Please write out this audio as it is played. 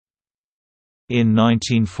In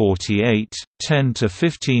 1948, 10 to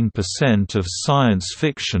 15% of science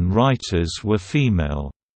fiction writers were female.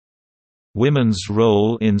 Women's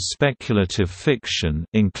role in speculative fiction,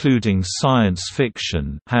 including science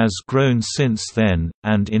fiction, has grown since then,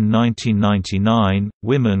 and in 1999,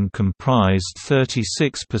 women comprised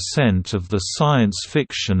 36% of the science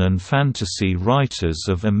fiction and fantasy writers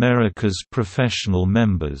of America's professional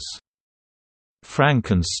members.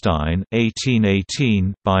 Frankenstein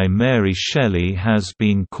 1818 by Mary Shelley has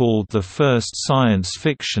been called the first science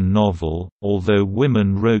fiction novel, although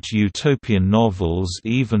women wrote utopian novels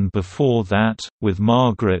even before that, with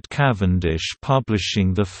Margaret Cavendish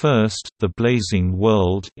publishing the first, The Blazing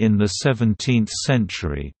World, in the 17th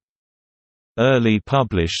century. Early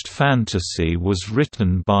published fantasy was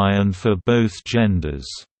written by and for both genders.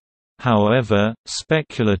 However,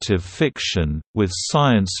 speculative fiction, with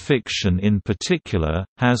science fiction in particular,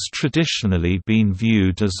 has traditionally been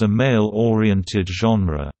viewed as a male-oriented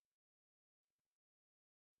genre.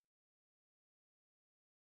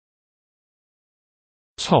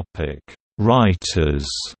 Writers.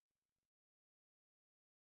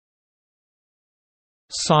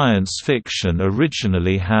 Science fiction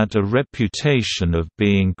originally had a reputation of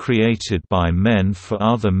being created by men for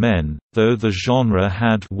other men, though the genre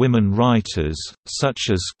had women writers, such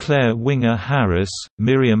as Claire Winger Harris,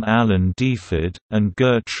 Miriam Allen Deaford, and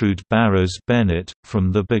Gertrude Barrows Bennett,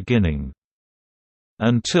 from the beginning.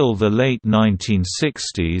 Until the late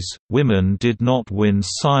 1960s, women did not win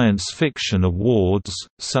science fiction awards,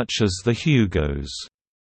 such as the Hugos.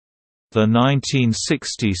 The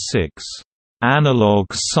 1966 Analog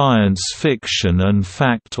Science Fiction and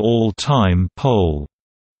Fact All-Time Poll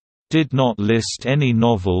did not list any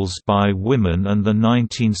novels by women, and the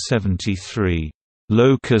 1973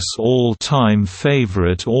 Locus All-Time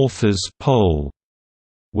Favorite Authors Poll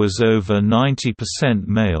was over 90%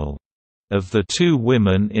 male. Of the two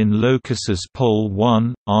women in Locus's poll,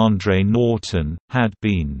 one, Andre Norton, had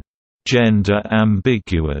been gender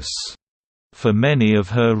ambiguous for many of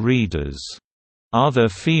her readers. Other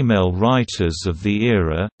female writers of the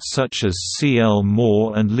era, such as C. L.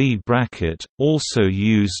 Moore and Lee Brackett, also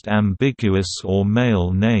used ambiguous or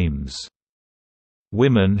male names.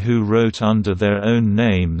 Women who wrote under their own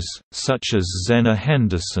names, such as Zena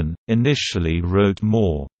Henderson, initially wrote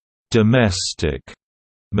more domestic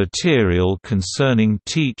material concerning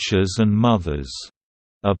teachers and mothers.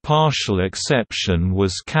 A partial exception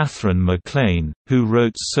was Catherine MacLean, who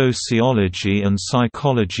wrote sociology and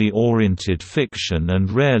psychology-oriented fiction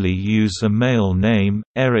and rarely use a male name.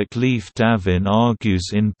 Eric Leaf Davin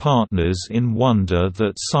argues in Partners in Wonder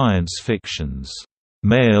that science fiction's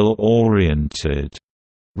male-oriented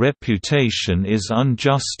reputation is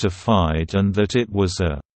unjustified and that it was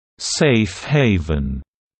a safe haven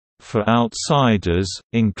for outsiders,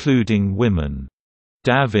 including women.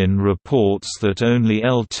 Davin reports that only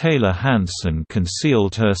L. Taylor Hanson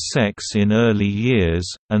concealed her sex in early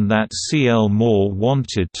years, and that C. L. Moore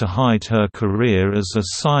wanted to hide her career as a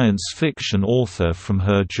science fiction author from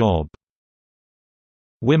her job.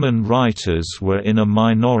 Women writers were in a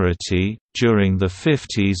minority. During the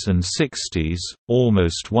 50s and 60s,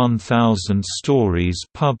 almost 1,000 stories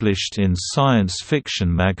published in science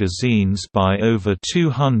fiction magazines by over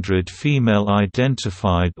 200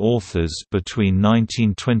 female-identified authors between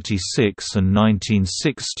 1926 and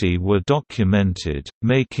 1960 were documented,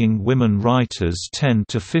 making women writers 10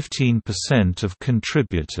 to 15% of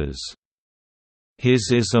contributors.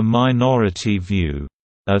 His is a minority view,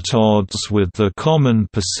 at odds with the common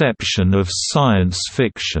perception of science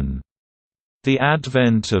fiction. The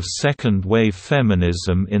advent of second-wave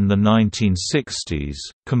feminism in the 1960s,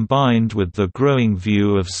 combined with the growing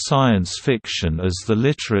view of science fiction as the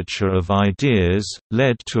literature of ideas,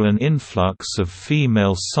 led to an influx of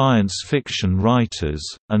female science fiction writers,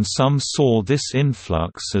 and some saw this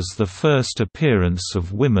influx as the first appearance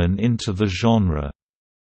of women into the genre.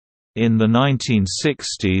 In the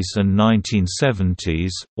 1960s and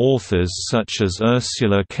 1970s, authors such as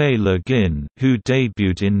Ursula K. Le Guin, who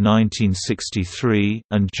debuted in 1963,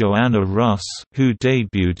 and Joanna Russ, who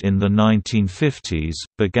debuted in the 1950s,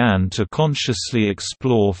 began to consciously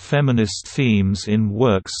explore feminist themes in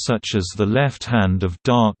works such as The Left Hand of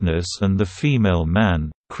Darkness and The Female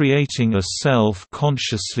Man, creating a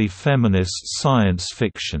self-consciously feminist science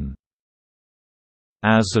fiction.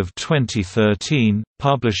 As of 2013,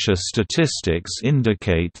 publisher statistics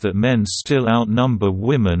indicate that men still outnumber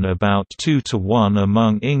women about 2 to 1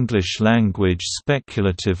 among English-language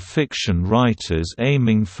speculative fiction writers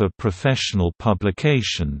aiming for professional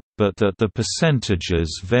publication, but that the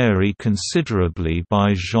percentages vary considerably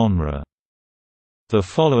by genre. The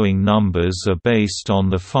following numbers are based on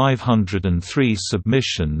the 503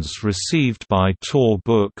 submissions received by Tor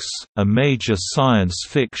Books, a major science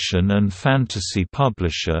fiction and fantasy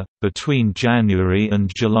publisher, between January and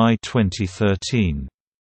July 2013.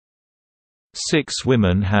 6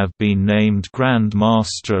 women have been named Grand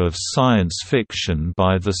Master of Science Fiction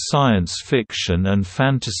by the Science Fiction and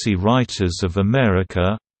Fantasy Writers of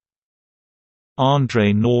America: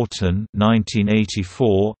 Andre Norton,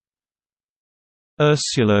 1984;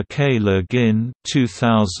 Ursula K. Le Guin,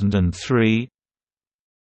 2003;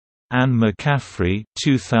 Anne McCaffrey,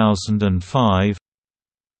 2005;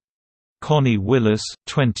 Connie Willis,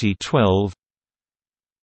 2012;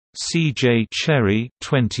 C.J. Cherry,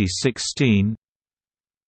 2016;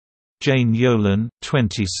 Jane Yolen,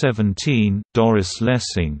 2017. Doris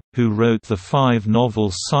Lessing, who wrote the 5-novel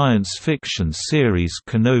science fiction series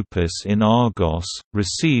Canopus in Argos,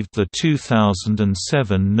 received the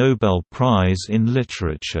 2007 Nobel Prize in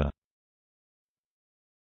Literature.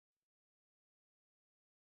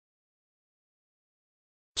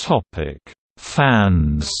 Topic: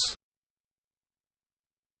 Fans.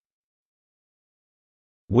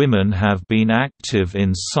 Women have been active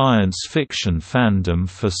in science fiction fandom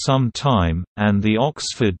for some time, and the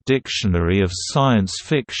Oxford Dictionary of Science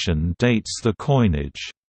Fiction dates the coinage,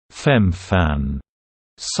 "femfan",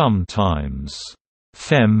 sometimes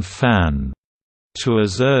 "femme-fan", to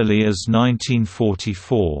as early as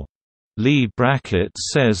 1944. Lee Brackett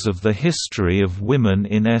says of the history of women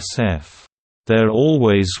in SF, "There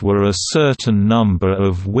always were a certain number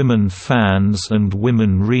of women fans and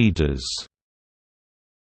women readers."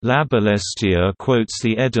 Labellestia quotes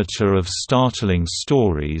the editor of Startling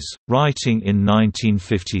Stories, writing in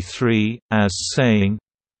 1953, as saying,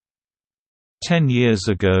 10 years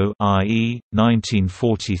ago, i.e.,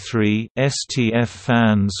 1943, STF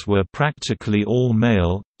fans were practically all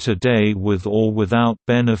male. Today, with or without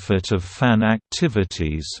benefit of fan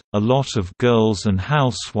activities, a lot of girls and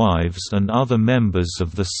housewives and other members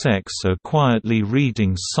of the sex are quietly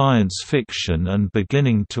reading science fiction and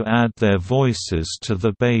beginning to add their voices to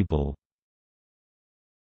the Babel.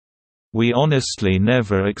 We honestly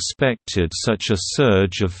never expected such a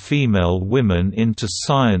surge of female women into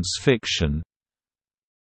science fiction.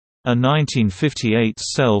 A 1958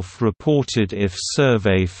 self-reported IF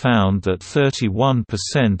survey found that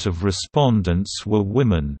 31% of respondents were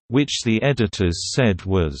women, which the editors said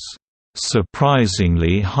was,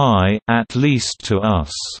 "surprisingly high, at least to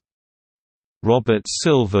us." Robert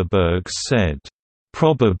Silverberg said,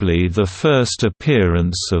 "Probably the first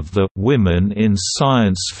appearance of the Women in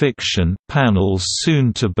Science Fiction panels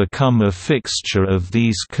soon to become a fixture of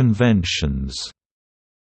these conventions."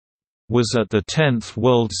 Was at the 10th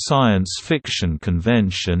World Science Fiction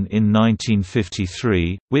Convention in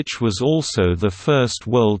 1953, which was also the first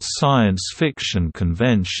World Science Fiction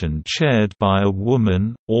Convention chaired by a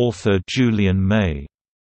woman, author Julian May.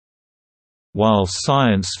 While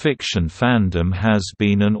science fiction fandom has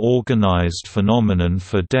been an organized phenomenon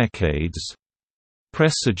for decades,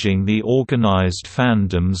 presaging the organized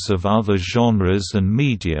fandoms of other genres and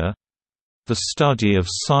media, the study of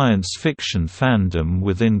science fiction fandom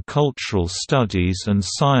within cultural studies and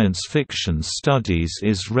science fiction studies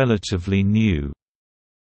is relatively new.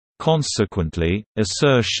 Consequently,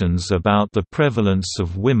 assertions about the prevalence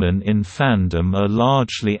of women in fandom are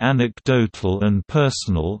largely anecdotal and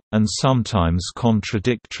personal, and sometimes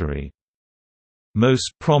contradictory.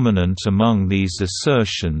 Most prominent among these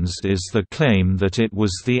assertions is the claim that it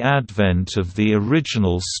was the advent of the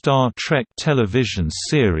original Star Trek television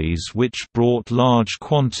series which brought large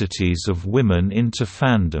quantities of women into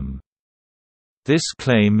fandom. This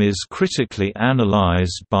claim is critically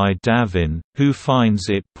analyzed by Davin, who finds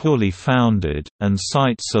it poorly founded, and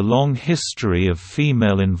cites a long history of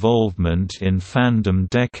female involvement in fandom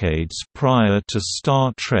decades prior to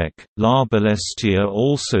Star Trek. La Balestia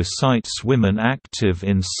also cites women active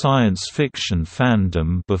in science fiction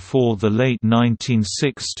fandom before the late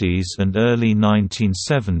 1960s and early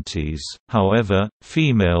 1970s, however,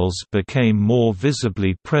 females became more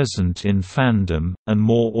visibly present in fandom, and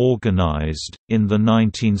more organized, in the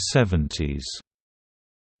 1970s.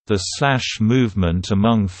 The slash movement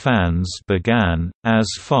among fans began, as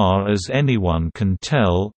far as anyone can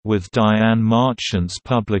tell, with Diane Marchant's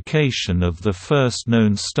publication of the first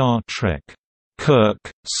known Star Trek, Kirk,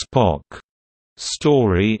 Spock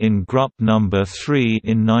story in Grupp No. 3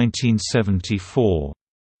 in 1974.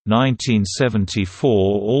 1974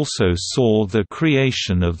 also saw the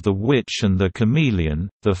creation of The Witch and the Chameleon,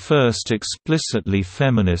 the first explicitly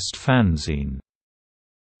feminist fanzine.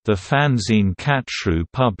 The fanzine Catru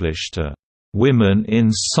published a "Women in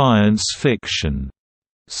Science Fiction"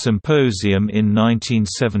 Symposium in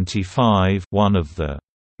 1975. One of the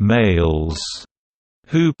males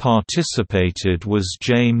who participated was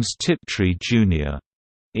James Tiptree, Jr.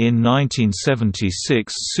 In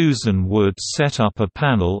 1976, Susan Wood set up a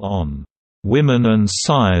panel on women and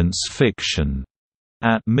science fiction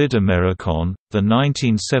at Mid-Americon, the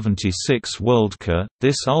 1976 Worldcon.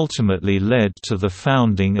 This ultimately led to the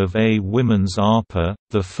founding of a Women's ARPA,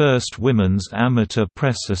 the first women's amateur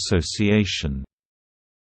press association.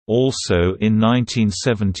 Also in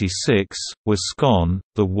 1976, WisCon,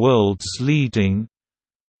 the world's leading,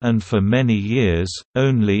 and for many years,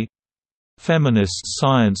 only, feminist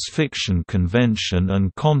science fiction convention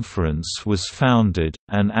and conference was founded,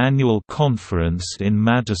 an annual conference in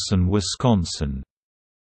Madison, Wisconsin.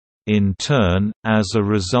 In turn, as a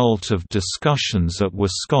result of discussions at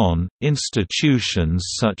WisCon, institutions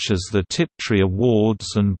such as the Tiptree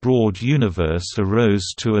Awards and Broad Universe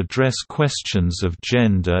arose to address questions of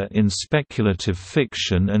gender in speculative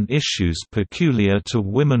fiction and issues peculiar to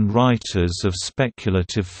women writers of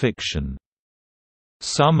speculative fiction.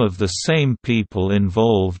 Some of the same people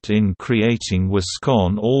involved in creating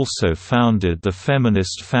WisCon also founded the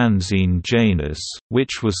feminist fanzine Janus,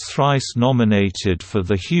 which was thrice nominated for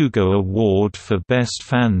the Hugo Award for Best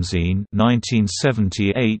Fanzine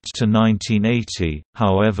 1978–1980.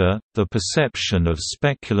 However, the perception of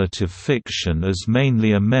speculative fiction as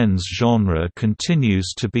mainly a men's genre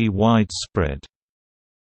continues to be widespread.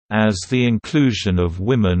 As the inclusion of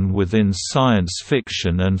women within science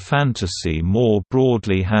fiction and fantasy more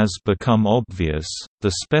broadly has become obvious,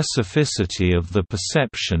 the specificity of the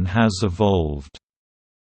perception has evolved.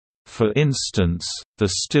 For instance, the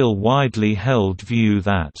still widely held view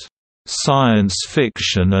that, "science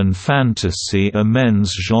fiction and fantasy are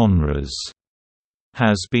men's genres,"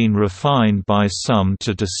 has been refined by some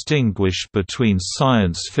to distinguish between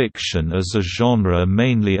science fiction as a genre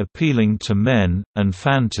mainly appealing to men, and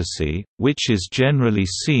fantasy, which is generally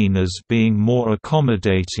seen as being more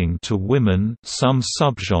accommodating to women. Some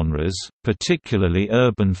subgenres, particularly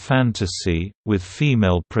urban fantasy, with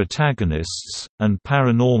female protagonists, and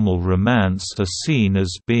paranormal romance are seen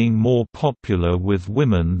as being more popular with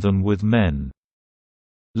women than with men.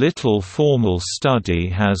 Little formal study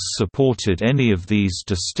has supported any of these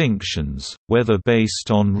distinctions, whether based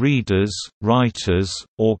on readers, writers,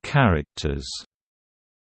 or characters.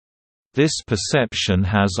 This perception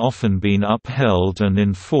has often been upheld and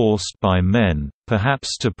enforced by men,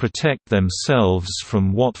 perhaps to protect themselves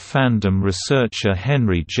from what fandom researcher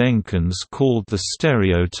Henry Jenkins called the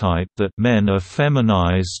stereotype that men are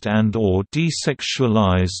feminized and/or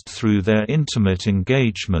desexualized through their intimate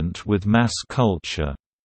engagement with mass culture.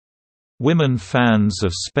 Women fans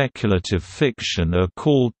of speculative fiction are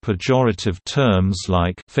called pejorative terms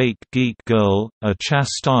like fake geek girl, are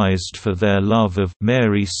chastised for their love of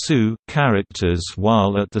Mary Sue characters,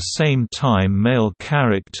 while at the same time male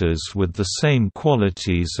characters with the same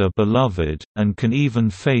qualities are beloved, and can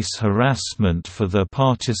even face harassment for their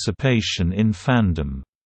participation in fandom.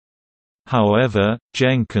 However,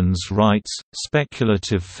 Jenkins writes,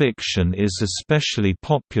 speculative fiction is especially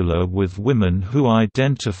popular with women who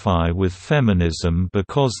identify with feminism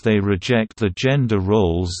because they reject the gender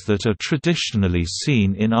roles that are traditionally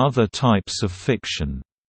seen in other types of fiction.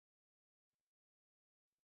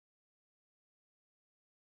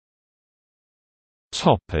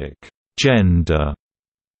 Gender.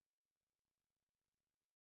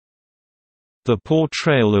 The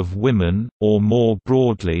portrayal of women, or more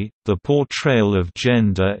broadly, the portrayal of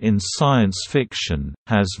gender in science fiction,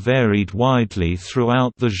 has varied widely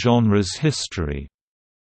throughout the genre's history.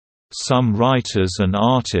 Some writers and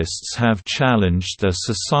artists have challenged their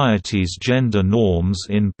society's gender norms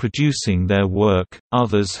in producing their work,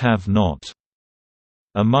 others have not.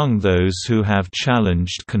 Among those who have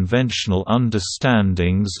challenged conventional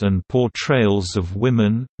understandings and portrayals of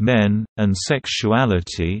women, men, and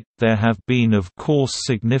sexuality, there have been of course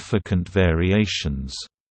significant variations.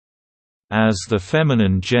 As the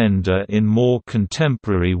feminine gender in more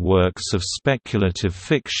contemporary works of speculative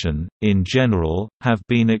fiction, in general, have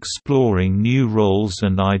been exploring new roles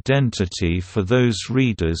and identity for those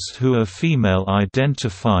readers who are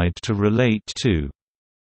female-identified to relate to.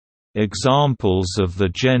 Examples of the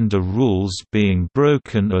gender rules being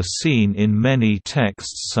broken are seen in many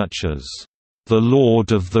texts such as, "The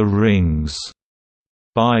Lord of the Rings"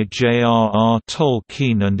 by J.R.R.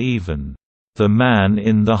 Tolkien and even, "The Man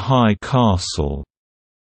in the High Castle"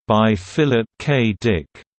 by Philip K. Dick.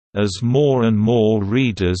 As more and more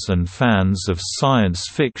readers and fans of science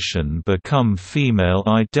fiction become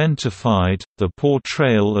female-identified, the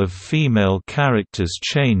portrayal of female characters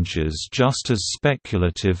changes just as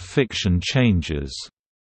speculative fiction changes.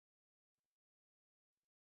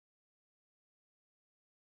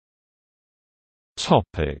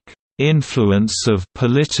 Influence of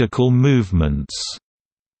political movements.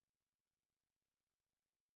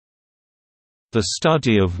 The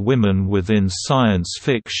study of women within science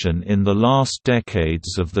fiction in the last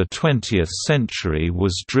decades of the 20th century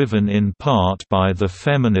was driven in part by the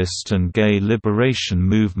feminist and gay liberation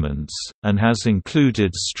movements, and has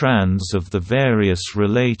included strands of the various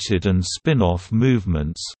related and spin-off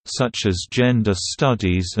movements, such as gender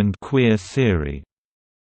studies and queer theory.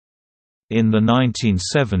 In the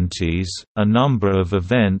 1970s, a number of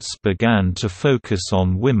events began to focus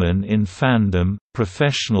on women in fandom,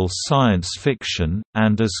 professional science fiction,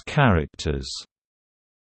 and as characters.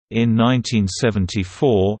 In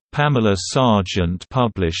 1974, Pamela Sargent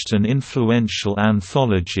published an influential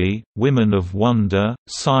anthology, Women of Wonder,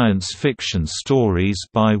 Science Fiction Stories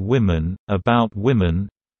by Women, about women,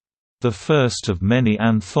 the first of many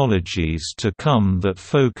anthologies to come that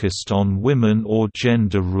focused on women or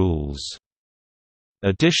gender rules.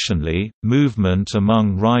 Additionally, movement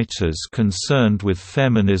among writers concerned with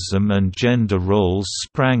feminism and gender roles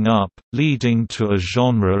sprang up, leading to a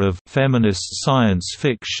genre of feminist science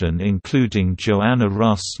fiction including Joanna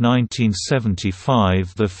Russ'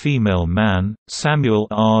 1975 The Female Man, Samuel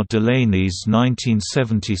R. Delaney's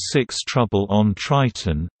 1976 Trouble on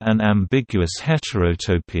Triton, An Ambiguous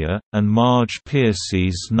Heterotopia, and Marge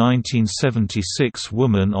Piercy's 1976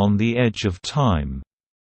 Woman on the Edge of Time.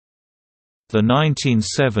 The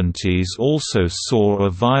 1970s also saw a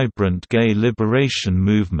vibrant gay liberation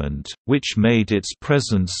movement, which made its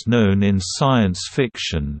presence known in science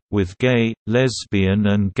fiction, with gay, lesbian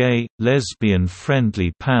and gay,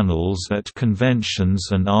 lesbian-friendly panels at conventions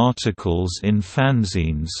and articles in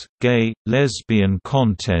fanzines, gay, lesbian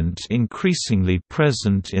content increasingly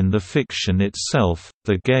present in the fiction itself,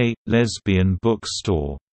 the gay, lesbian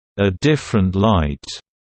bookstore, A Different Light,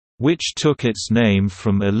 which took its name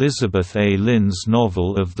from Elizabeth A. Lynn's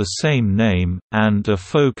novel of the same name, and a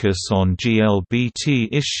focus on GLBT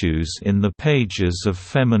issues in the pages of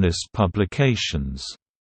feminist publications.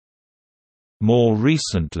 More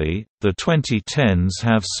recently, the 2010s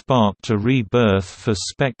have sparked a rebirth for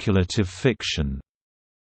speculative fiction.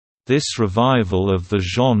 This revival of the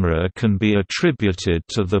genre can be attributed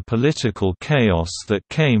to the political chaos that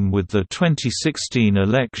came with the 2016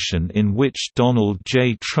 election in which Donald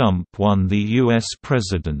J. Trump won the U.S.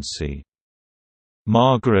 presidency.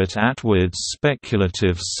 Margaret Atwood's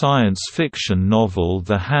speculative science fiction novel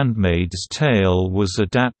The Handmaid's Tale was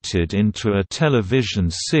adapted into a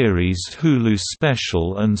television series Hulu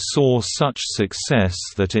special and saw such success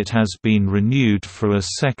that it has been renewed for a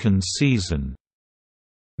second season.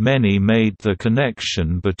 Many made the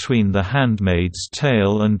connection between The Handmaid's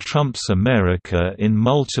Tale and Trump's America in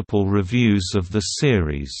multiple reviews of the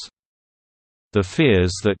series. The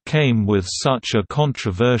fears that came with such a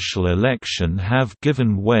controversial election have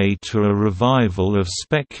given way to a revival of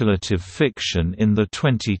speculative fiction in the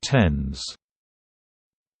 2010s.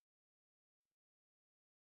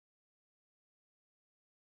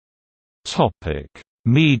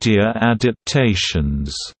 Media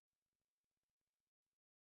adaptations.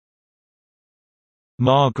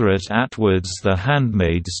 Margaret Atwood's The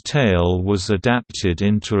Handmaid's Tale was adapted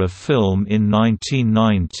into a film in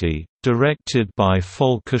 1990, directed by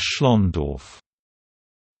Volker Schlondorf.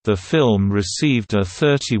 The film received a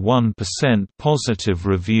 31% positive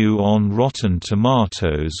review on Rotten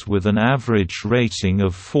Tomatoes with an average rating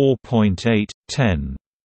of 4.8/10.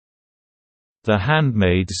 The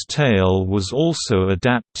Handmaid's Tale was also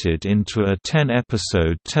adapted into a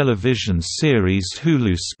 10-episode television series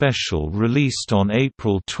Hulu special released on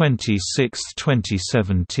April 26,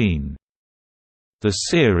 2017. The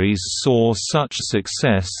series saw such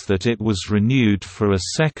success that it was renewed for a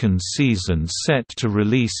second season set to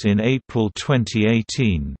release in April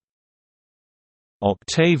 2018.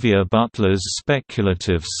 Octavia Butler's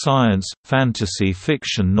speculative science, fantasy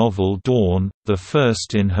fiction novel Dawn, the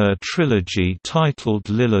first in her trilogy titled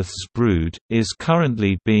Lilith's Brood, is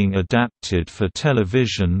currently being adapted for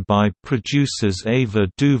television by producers Ava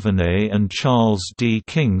DuVernay and Charles D.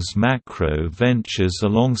 King's Macro Ventures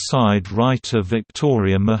alongside writer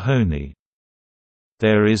Victoria Mahoney.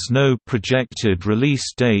 There is no projected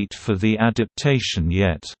release date for the adaptation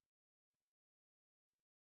yet.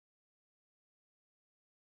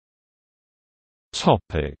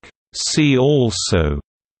 See also: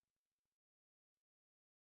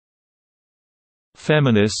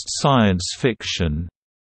 Feminist science fiction,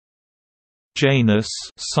 Janus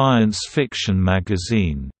science fiction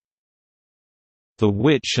magazine, The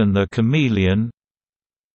Witch and the Chameleon,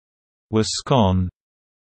 Wascon.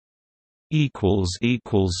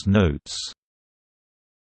 Notes